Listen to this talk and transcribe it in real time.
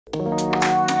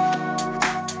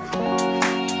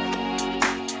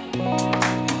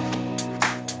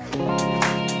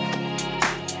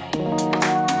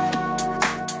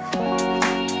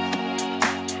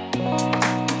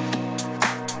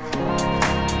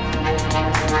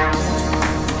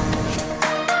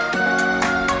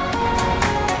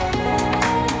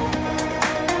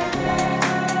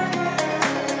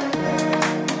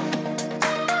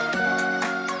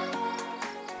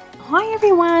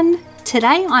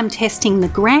Today I'm testing the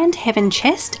Grand Heaven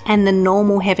chest and the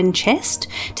Normal Heaven chest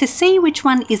to see which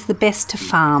one is the best to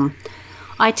farm.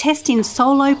 I test in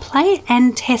solo play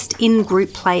and test in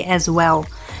group play as well.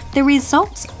 The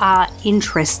results are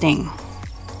interesting.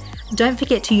 Don't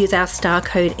forget to use our star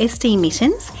code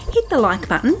SDMittens, hit the like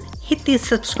button, hit the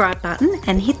subscribe button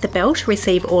and hit the bell to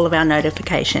receive all of our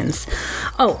notifications.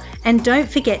 Oh, and don't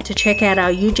forget to check out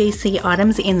our UGC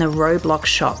items in the Roblox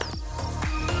shop.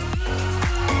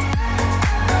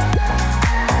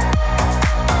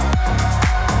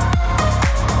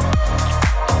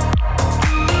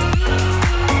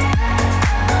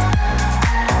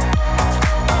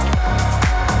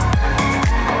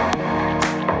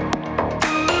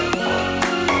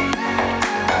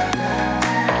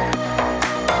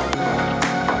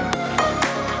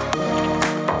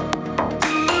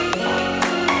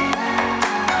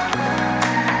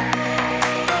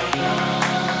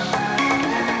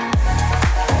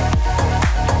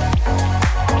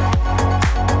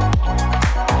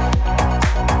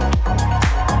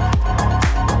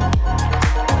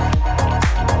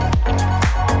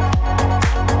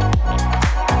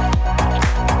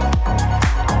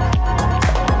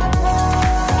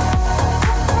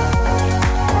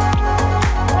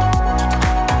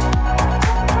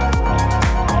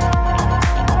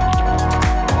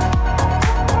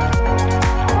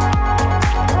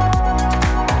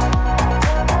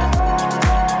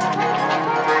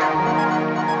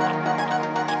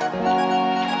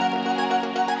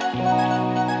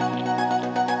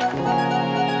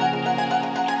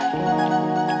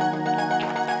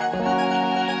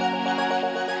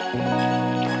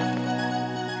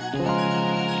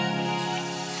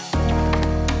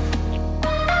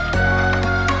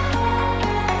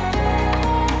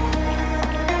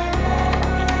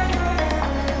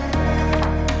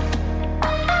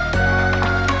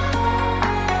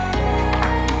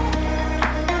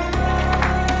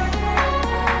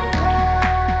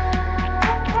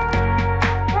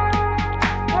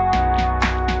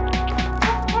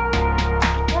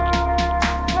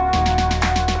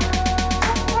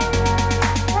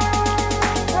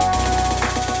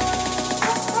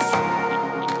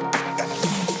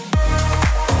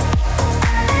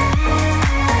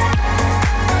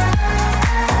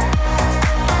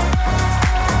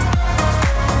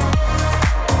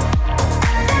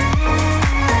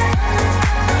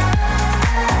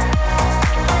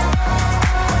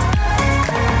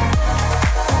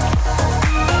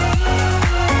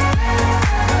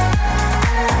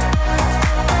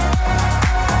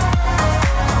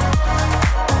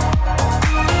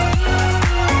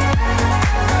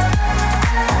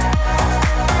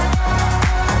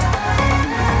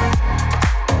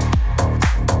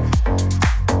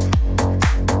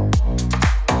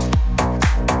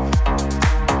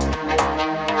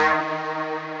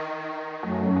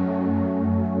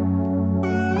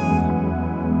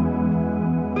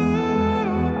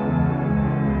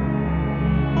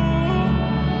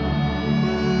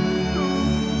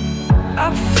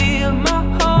 I feel my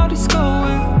heart is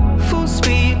going full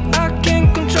speed, I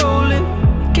can't control it,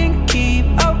 can't keep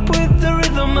up with the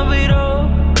rhythm of it all.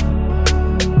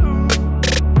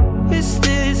 Is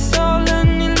this all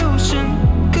an illusion?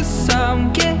 'Cause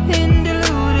I'm getting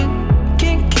deluded,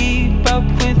 can't keep up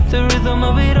with the rhythm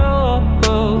of it all.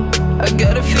 I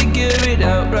gotta figure it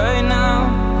out right now,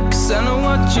 'cause I know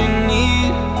what you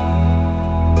need.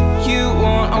 You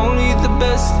want only the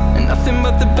best and nothing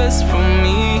but the best from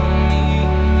me.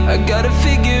 I gotta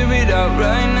figure it out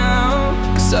right now,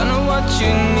 'cause I know what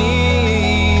you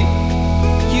need.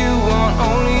 You want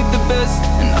only the best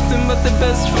and nothing but the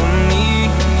best from me.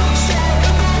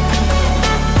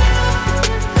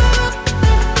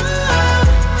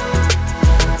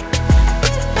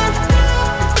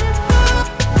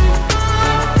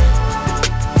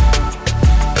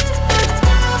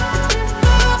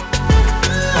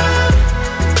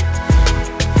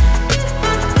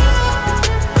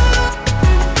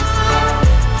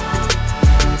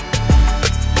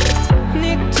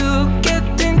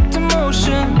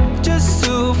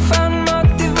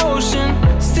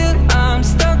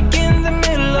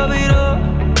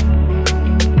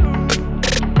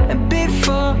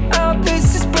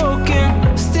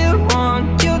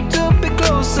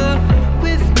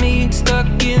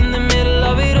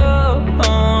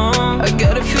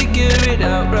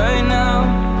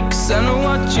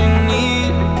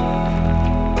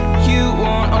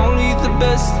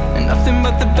 Nothing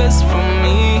but the best from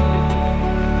me.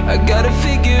 I gotta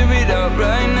figure it out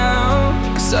right now,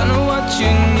 'cause I know what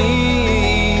you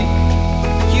need.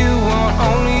 You want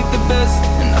only the best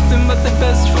and nothing but the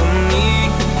best from me.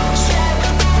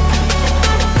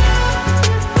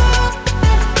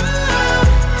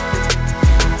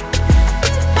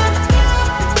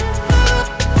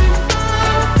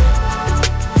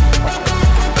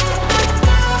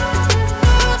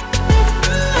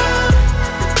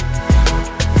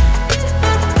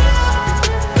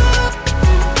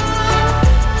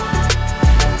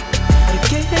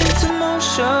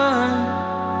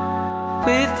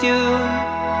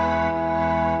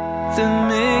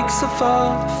 so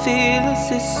far, the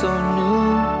feelings is so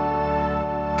new.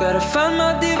 Gotta find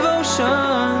my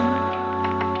devotion,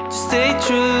 stay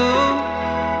true,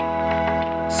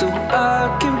 so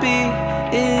I can be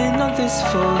in all this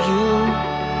for you.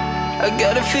 I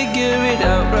gotta figure it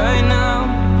out right now,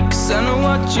 'cause I know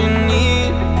what you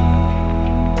need.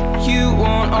 You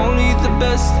want only the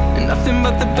best, and nothing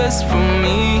but the best from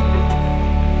me.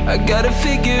 I gotta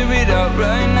figure it out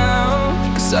right now,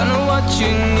 'cause I know what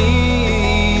you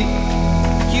need.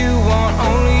 You want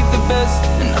only the best,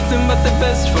 and nothing but the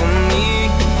best from me.